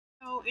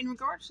So, in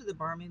regards to the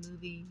Barbie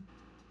movie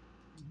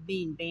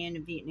being banned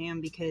in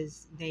Vietnam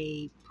because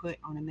they put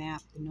on a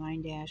map the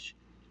 9 dash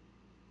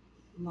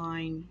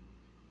line,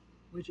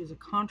 which is a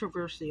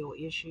controversial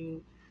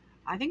issue,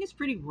 I think it's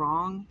pretty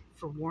wrong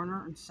for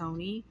Warner and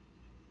Sony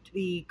to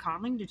be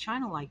coddling to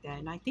China like that.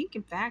 And I think,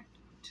 in fact,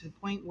 to the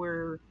point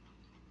where,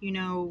 you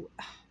know,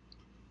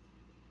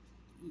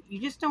 you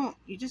just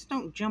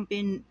don't jump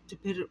into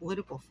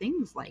political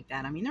things like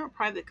that. I mean, they're a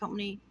private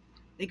company;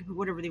 they can put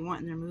whatever they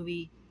want in their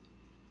movie,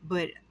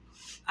 but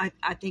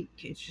I think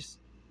it's just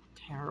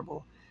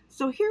terrible.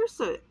 So here's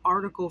an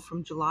article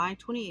from July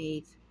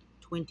 28th,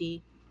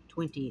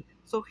 2020.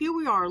 So here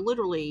we are,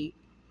 literally,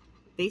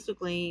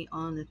 basically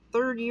on the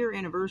third year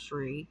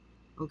anniversary,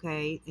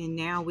 okay, and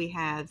now we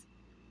have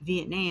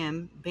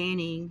Vietnam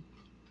banning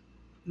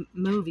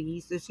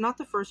movies. It's not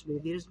the first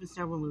movie. There's been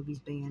several movies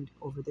banned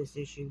over this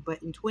issue.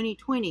 But in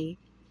 2020,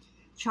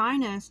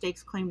 China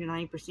stakes claim to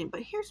 90%.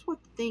 But here's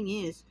what the thing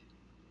is.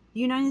 The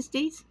United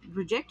States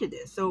rejected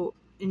this. So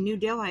in New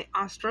Delhi,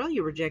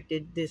 Australia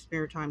rejected this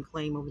maritime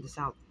claim over the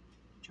South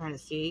China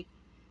Sea.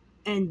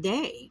 And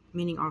they,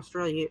 meaning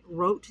Australia,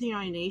 wrote to the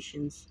United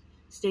Nations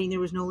stating there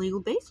was no legal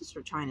basis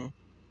for China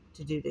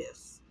to do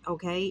this.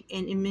 Okay,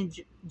 and in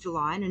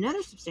mid-July, in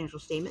another substantial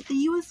statement, the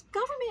U.S.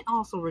 government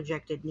also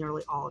rejected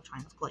nearly all of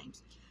China's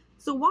claims.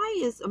 So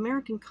why is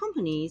American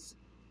companies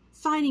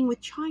siding with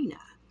China?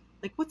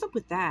 Like, what's up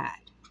with that?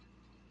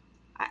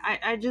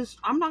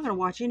 I'm not going to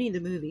watch any of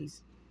the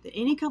movies that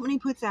any company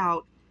puts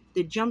out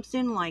that jumps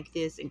in like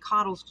this and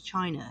coddles to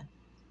China.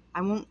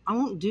 I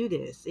won't do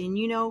this. And,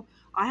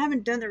 I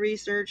haven't done the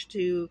research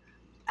to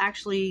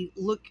actually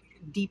look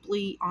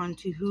deeply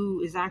onto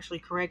who is actually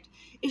correct.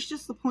 It's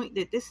just the point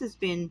that this has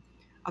been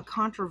a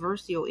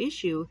controversial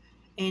issue,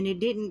 and it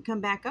didn't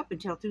come back up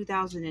until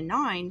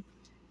 2009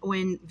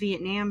 when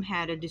Vietnam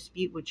had a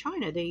dispute with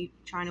China.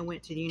 China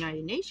went to the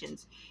United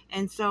Nations.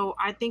 And so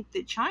I think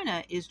that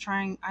China is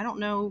trying, I don't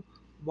know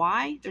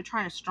why they're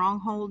trying to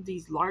stronghold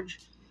these large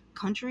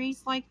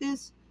countries like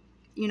this,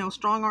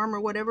 strong arm or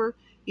whatever.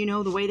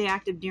 The way they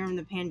acted during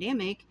the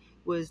pandemic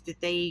was that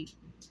they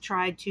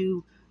tried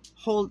to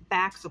hold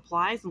back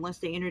supplies unless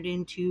they entered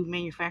into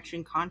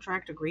manufacturing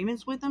contract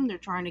agreements with them. They're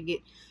trying to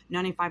get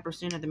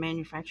 95% of the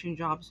manufacturing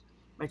jobs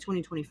by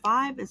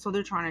 2025. And so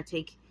they're trying to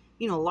take,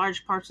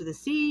 large parts of the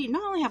sea,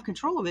 not only have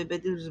control of it,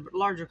 but there's a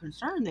larger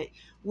concern that,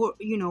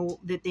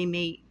 that they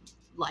may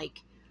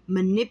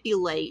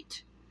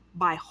manipulate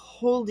by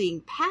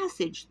holding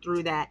passage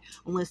through that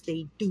unless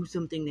they do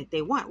something that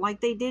they want,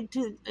 like they did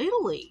to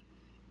Italy.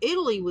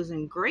 Italy was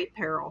in great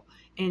peril,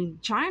 and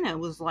China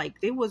was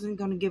like, they wasn't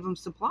going to give them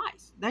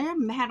supplies. They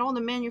had all the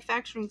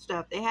manufacturing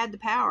stuff. They had the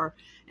power,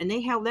 and they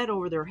held that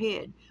over their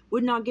head.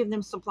 Would not give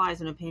them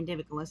supplies in a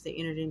pandemic unless they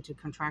entered into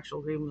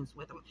contractual agreements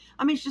with them.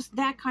 I mean, it's just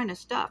that kind of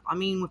stuff. I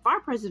mean, if our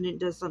president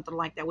does something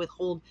like that,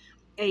 withhold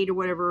aid or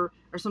whatever,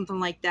 or something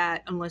like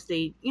that, unless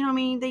they,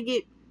 they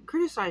get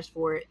criticized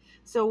for it.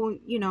 So,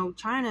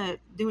 China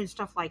doing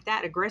stuff like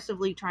that,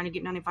 aggressively trying to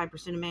get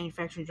 95% of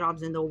manufacturing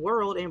jobs in the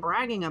world and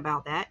bragging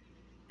about that.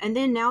 And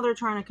then now they're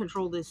trying to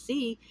control this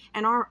sea,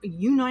 and our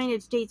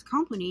United States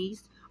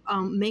companies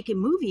making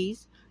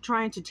movies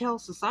trying to tell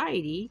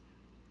society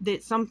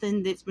that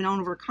something that's been on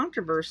over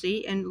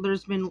controversy, and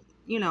there's been,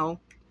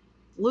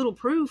 little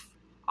proof,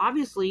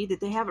 obviously, that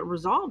they haven't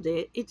resolved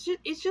it.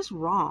 It's just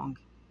wrong.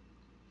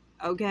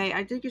 Okay,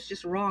 I think it's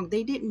just wrong.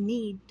 They didn't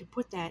need to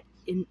put that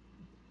in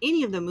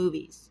any of the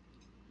movies.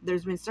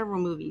 There's been several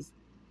movies.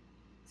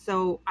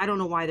 So I don't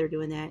know why they're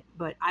doing that,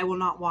 but I will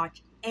not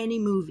watch any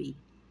movie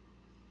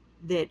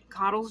that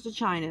coddles to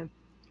China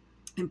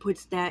and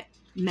puts that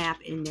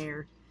map in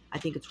there. I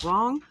think it's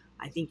wrong.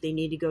 I think they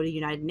need to go to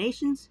United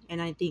Nations,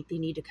 and I think they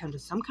need to come to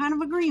some kind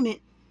of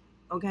agreement,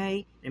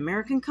 okay? And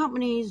American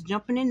companies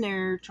jumping in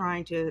there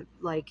trying to,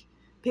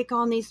 pick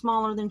on these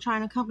smaller than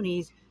China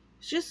companies.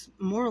 It's just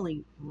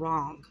morally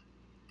wrong,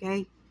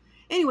 okay?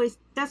 Anyways,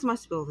 that's my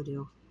spill of the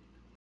deal.